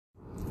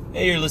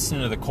Hey, you're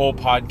listening to the Cole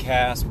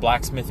Podcast,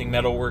 blacksmithing,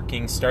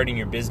 metalworking, starting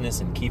your business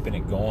and keeping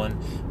it going.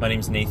 My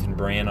name's Nathan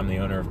Brand. I'm the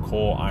owner of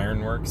Cole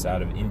Ironworks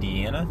out of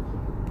Indiana.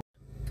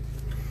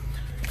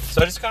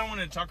 So I just kind of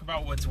wanted to talk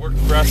about what's worked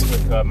for us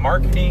with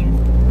marketing.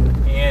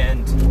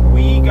 And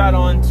we got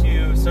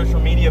onto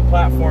social media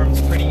platforms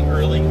pretty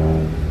early.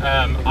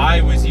 I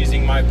was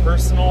using my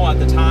personal at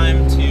the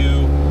time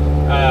to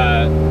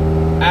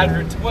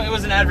it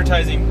wasn't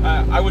advertising.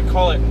 I would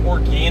call it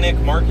organic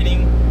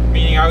marketing.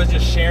 Meaning I was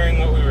just sharing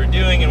what we were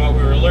doing and what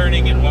we were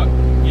learning and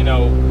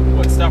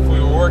what stuff we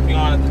were working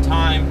on at the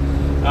time.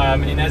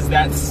 And as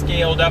that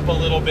scaled up a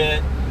little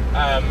bit,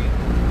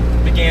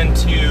 began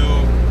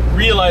to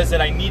realize that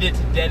I needed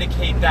to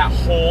dedicate that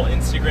whole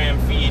Instagram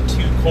feed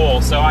to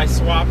Cole. So I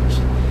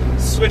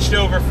switched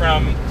over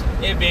from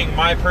it being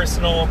my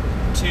personal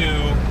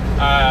to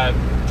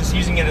just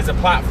using it as a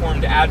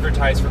platform to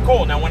advertise for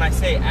Cole. Now when I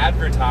say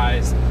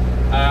advertise,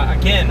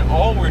 again,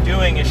 all we're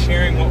doing is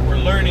sharing what we're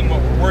learning,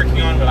 what we're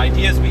working on, what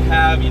ideas we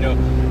have,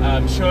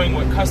 showing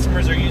what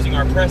customers are using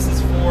our presses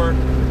for.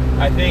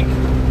 I think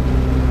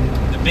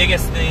the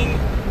biggest thing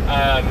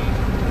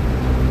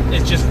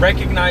is just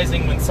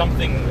recognizing when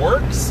something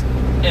works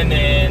and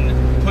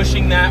then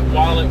pushing that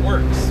while it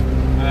works.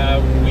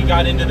 We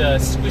got into the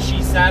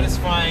squishy,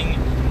 satisfying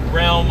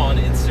realm on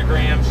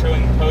Instagram,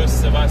 showing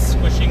posts of us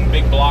squishing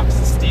big blocks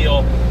of steel,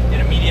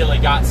 and immediately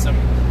got some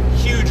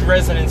huge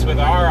resonance with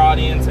our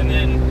audience, and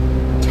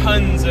then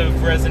tons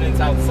of resonance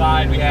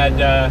outside. We had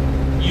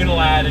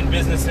Unilad and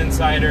Business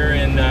Insider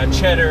and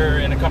Cheddar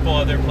and a couple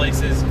other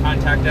places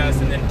contact us,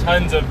 and then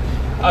tons of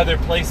other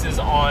places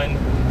on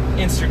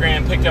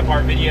Instagram picked up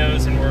our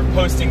videos and were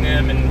posting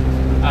them, and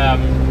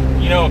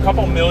a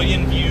couple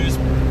million views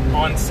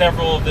on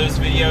several of those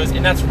videos,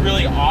 and that's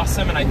really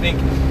awesome. And I think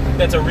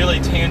that's a really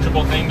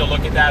tangible thing to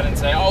look at that and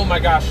say, oh my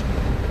gosh,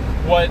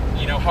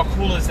 how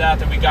cool is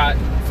that we got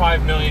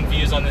 5 million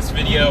views on this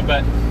video.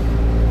 But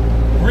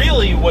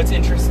really what's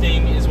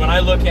interesting is when I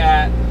look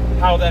at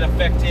how that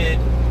affected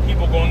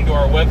people going to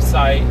our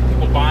website,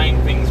 people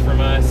buying things from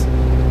us,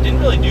 didn't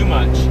really do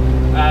much.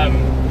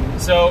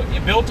 So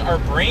it built our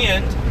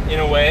brand in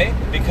a way,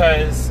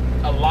 because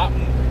a lot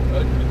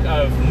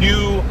of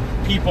new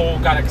people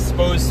got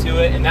exposed to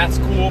it, and that's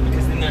cool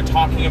because then they're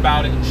talking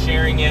about it and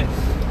sharing it,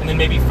 and then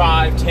maybe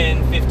 5,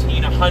 10,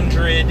 15,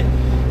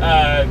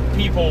 100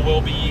 people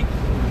will be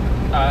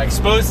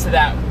exposed to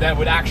that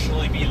would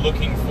actually be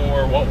looking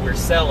for what we're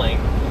selling.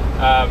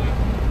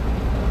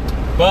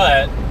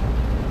 But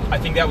I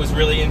think that was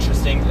really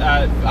interesting.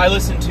 I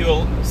listened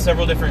to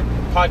several different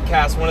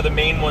podcasts. One of the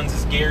main ones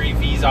is Gary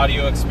V's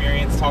Audio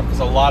Experience. Talks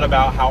a lot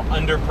about how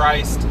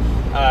underpriced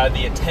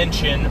the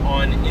attention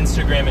on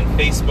Instagram and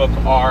Facebook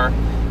are.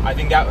 I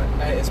think that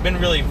it's been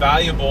really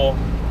valuable.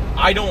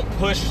 I don't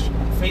push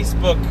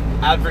Facebook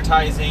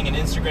advertising and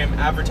Instagram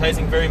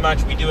advertising very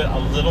much. We do it a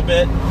little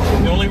bit.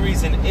 The only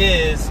reason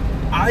is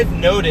I've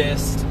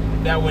noticed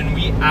that when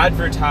we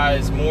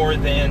advertise more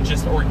than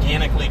just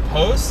organically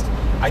post,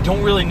 I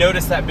don't really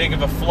notice that big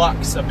of a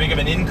flux, a big of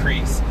an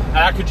increase.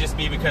 Now, that could just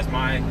be because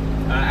my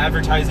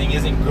advertising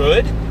isn't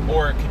good,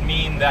 or it could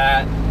mean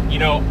that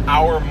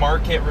our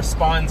market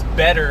responds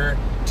better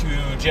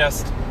to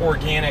just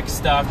organic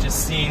stuff,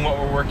 just seeing what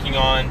we're working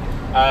on.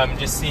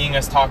 Just seeing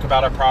us talk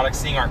about our product,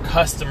 seeing our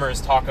customers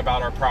talk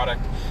about our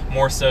product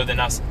more so than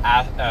us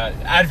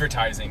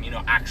advertising,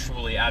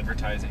 actually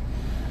advertising.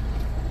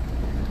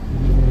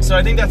 So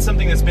I think that's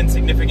something that's been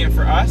significant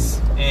for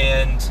us,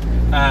 and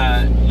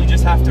you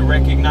just have to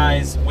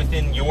recognize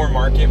within your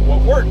market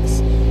what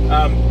works,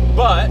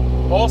 but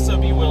also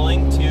be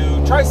willing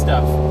to try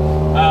stuff.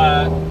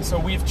 So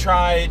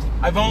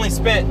I've only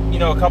spent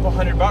a couple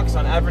 $100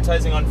 on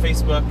advertising on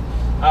Facebook.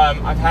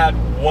 I've had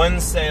one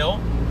sale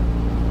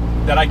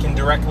that I can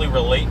directly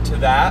relate to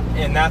that,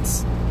 and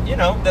that's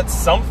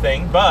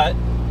something, but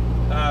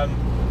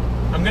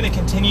I'm going to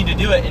continue to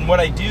do it. And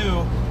what I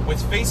do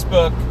with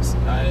Facebook,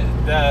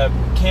 the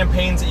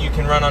campaigns that you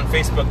can run on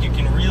Facebook, you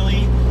can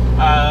really,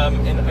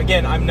 and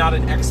again, I'm not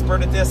an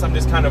expert at this, I'm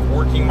just kind of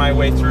working my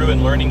way through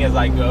and learning as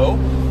I go.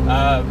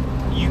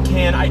 You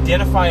can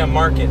identify a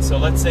market. So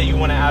let's say you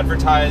want to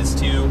advertise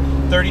to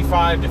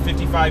 35 to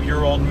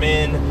 55-year-old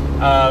men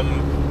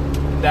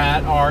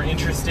that are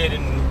interested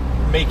in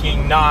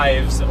making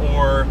knives,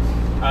 or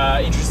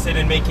interested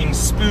in making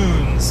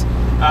spoons.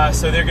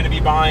 So they're going to be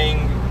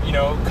buying,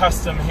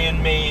 custom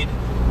handmade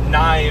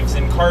knives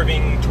and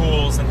carving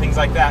tools and things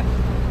like that.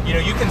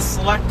 You can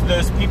select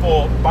those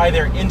people by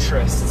their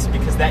interests,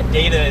 because that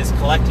data is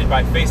collected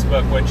by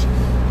Facebook, which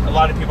a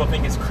lot of people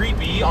think is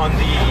creepy on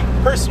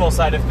the personal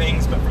side of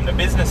things, but from the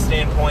business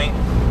standpoint,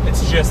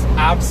 it's just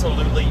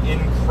absolutely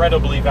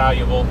incredibly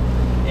valuable,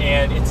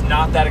 and it's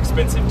not that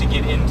expensive to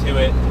get into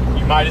it.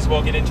 You might as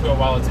well get into it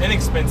while it's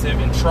inexpensive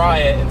and try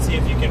it and see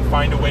if you can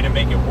find a way to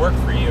make it work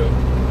for you.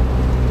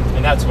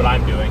 And that's what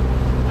I'm doing.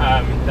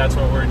 That's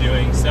what we're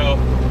doing. So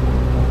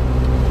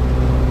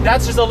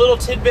that's just a little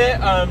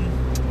tidbit.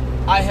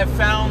 I have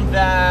found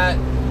that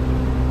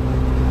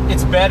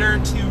it's better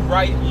to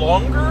write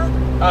longer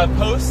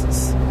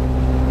posts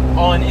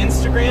on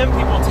Instagram,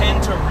 people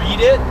tend to read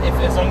it.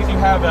 As long as you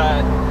have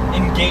a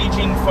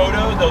engaging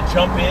photo, they'll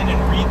jump in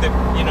and read the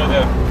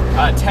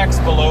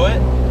text below it.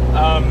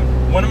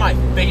 One of my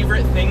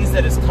favorite things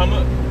that has come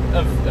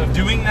of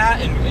doing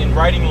that and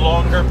writing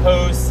longer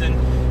posts, and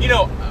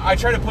I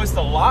try to post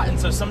a lot, and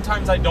so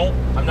sometimes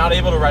I'm not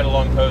able to write a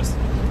long post.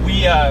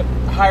 We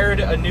hired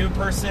a new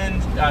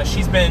person.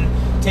 She's been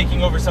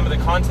taking over some of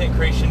the content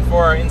creation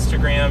for our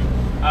Instagram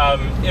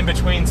in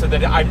between, so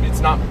that it's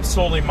not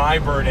solely my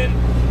burden,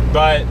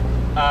 but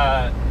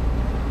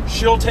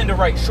she'll tend to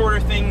write shorter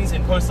things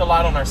and post a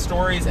lot on our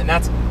stories, and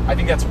I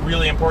think that's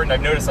really important.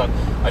 I've noticed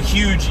a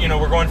huge,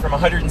 we're going from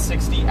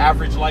 160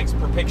 average likes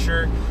per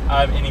picture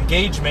and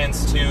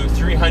engagements to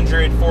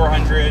 300,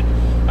 400,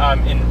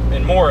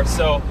 and more.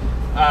 So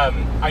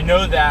I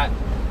know that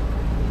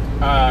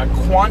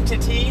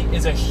quantity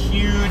is a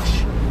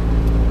huge,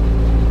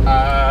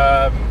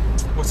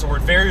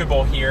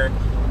 variable here,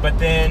 but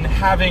then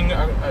having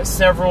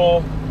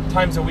several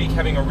times a week,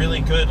 having a really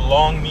good,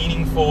 long,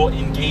 meaningful,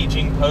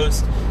 engaging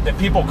post that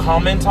people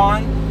comment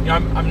on.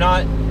 I'm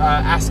not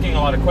asking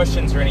a lot of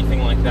questions or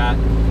anything like that,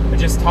 but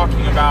just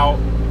talking about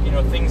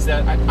things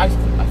that I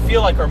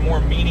feel like are more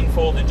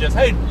meaningful than just,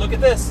 hey, look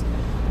at this.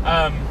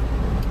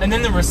 And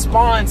then the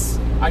response,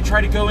 I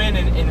try to go in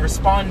and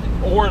respond,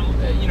 or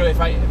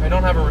if I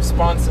don't have a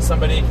response to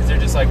somebody because they're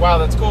just like, wow,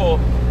 that's cool,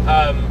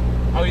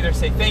 I'll either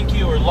say thank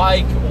you or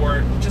like,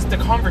 or just the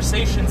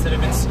conversations that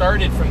have been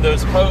started from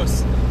those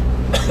posts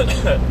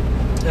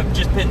have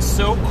just been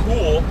so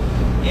cool.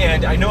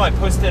 And I know I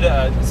posted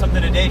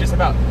something today just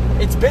about,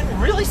 it's been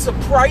really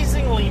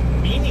surprisingly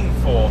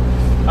meaningful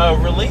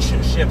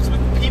relationships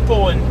with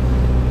people, and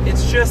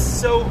it's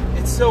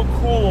so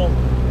cool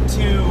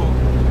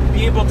to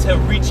be able to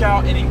reach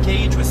out and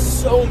engage with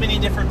so many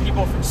different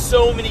people from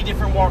so many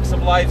different walks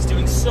of life,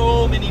 doing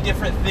so many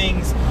different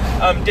things,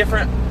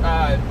 different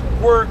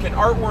work and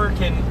artwork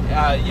and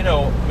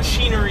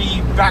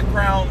machinery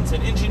backgrounds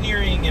and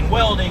engineering and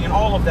welding and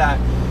all of that.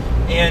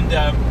 And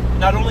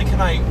not only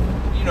can I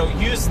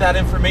use that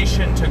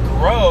information to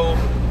grow,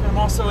 but I'm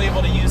also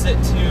able to use it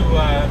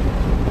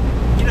to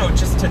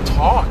just to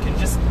talk and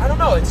just, I don't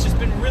know, it's just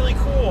been really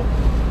cool.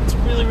 It's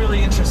really, really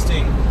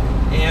interesting.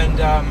 And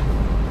I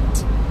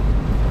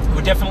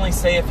would definitely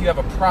say if you have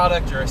a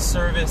product or a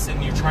service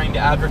and you're trying to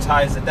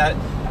advertise that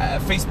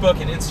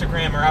Facebook and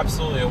Instagram are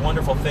absolutely a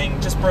wonderful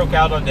thing. Just broke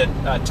out onto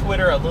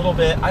Twitter a little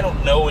bit. I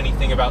don't know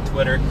anything about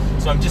Twitter,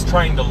 so I'm just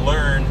trying to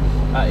learn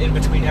in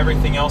between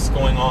everything else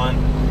going on.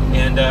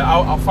 And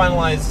I'll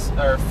finalize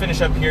or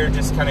finish up here,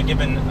 just kind of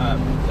giving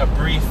a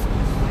brief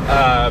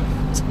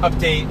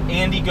update.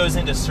 Andy goes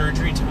into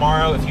surgery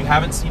tomorrow. If you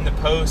haven't seen the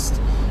post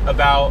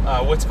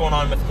about what's going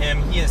on with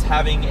him, he is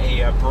having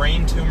a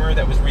brain tumor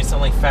that was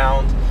recently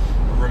found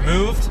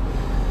removed.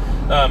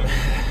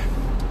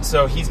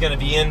 So he's going to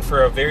be in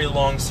for a very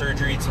long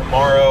surgery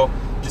tomorrow.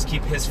 Just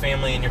keep his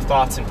family in your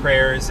thoughts and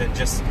prayers, and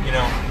just,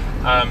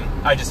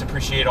 I just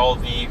appreciate all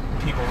the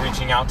people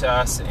reaching out to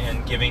us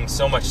and giving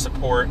so much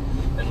support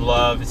and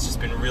love. It's just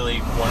been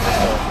really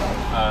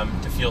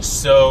wonderful to feel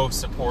so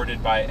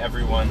supported by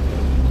everyone,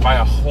 by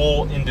a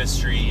whole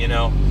industry,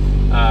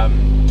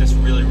 just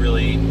really,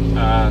 really,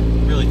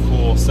 really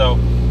cool. So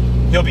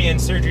he'll be in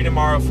surgery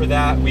tomorrow for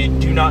that. We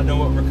do not know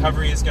what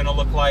recovery is going to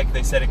look like.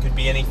 They said it could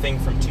be anything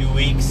from 2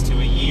 weeks to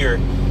a year,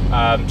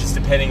 just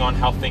depending on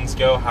how things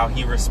go, how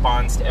he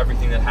responds to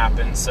everything that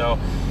happens. So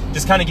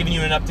just kind of giving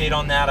you an update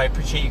on that. I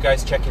appreciate you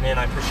guys checking in.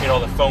 I appreciate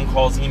all the phone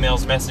calls,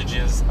 emails,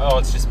 messages. Oh,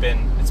 it's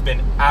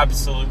been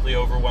absolutely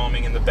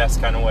overwhelming in the best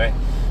kind of way.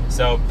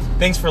 So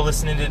thanks for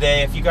listening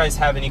today. If you guys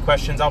have any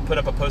questions, I'll put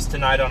up a post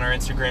tonight on our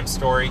Instagram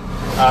story.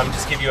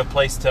 Just give you a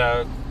place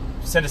to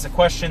send us a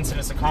question, send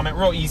us a comment.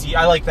 Real easy.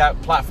 I like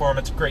that platform.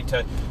 It's great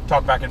to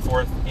talk back and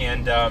forth.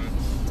 And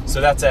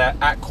so that's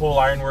at Cole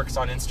Ironworks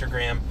on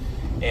Instagram,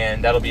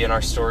 and that'll be in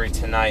our story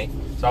tonight.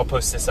 So I'll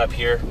post this up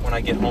here when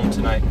I get home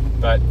tonight.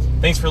 But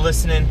thanks for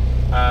listening.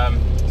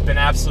 It's been an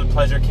absolute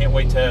pleasure. Can't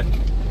wait to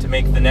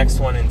make the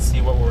next one and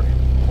see what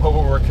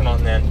we're working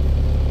on then.